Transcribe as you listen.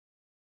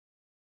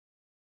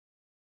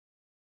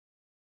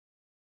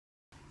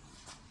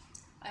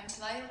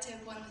delighted to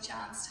have won the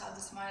chance to have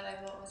the smile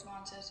I've always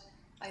wanted.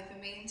 I've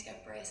been meaning to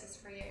get braces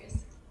for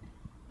years.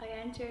 I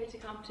entered a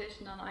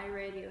competition on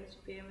iRadio to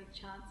be in with a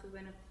chance of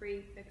winning a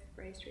free fixed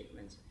brace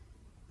treatment.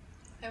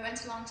 I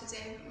went along to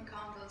David Mc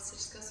Conville to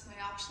discuss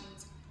my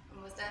options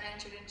and was then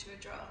entered into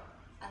a draw,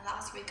 and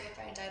last week I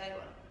found out I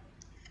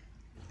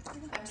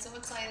won. I'm so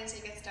excited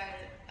to get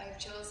started. I've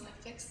chosen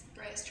a fixed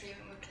brace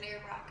treatment with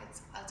clear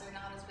brackets as they're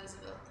not as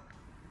visible.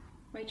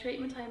 My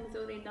treatment time is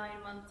only 9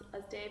 months,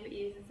 as David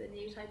uses a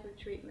new type of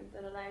treatment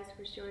that allows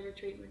for shorter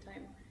treatment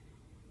time.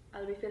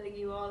 I'll be filling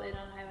you all in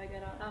on how I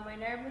get on. Am I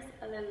nervous?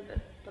 A little bit,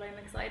 but I'm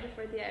excited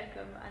for the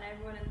outcome, and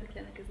everyone in the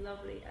clinic is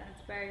lovely and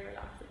it's very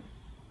relaxing.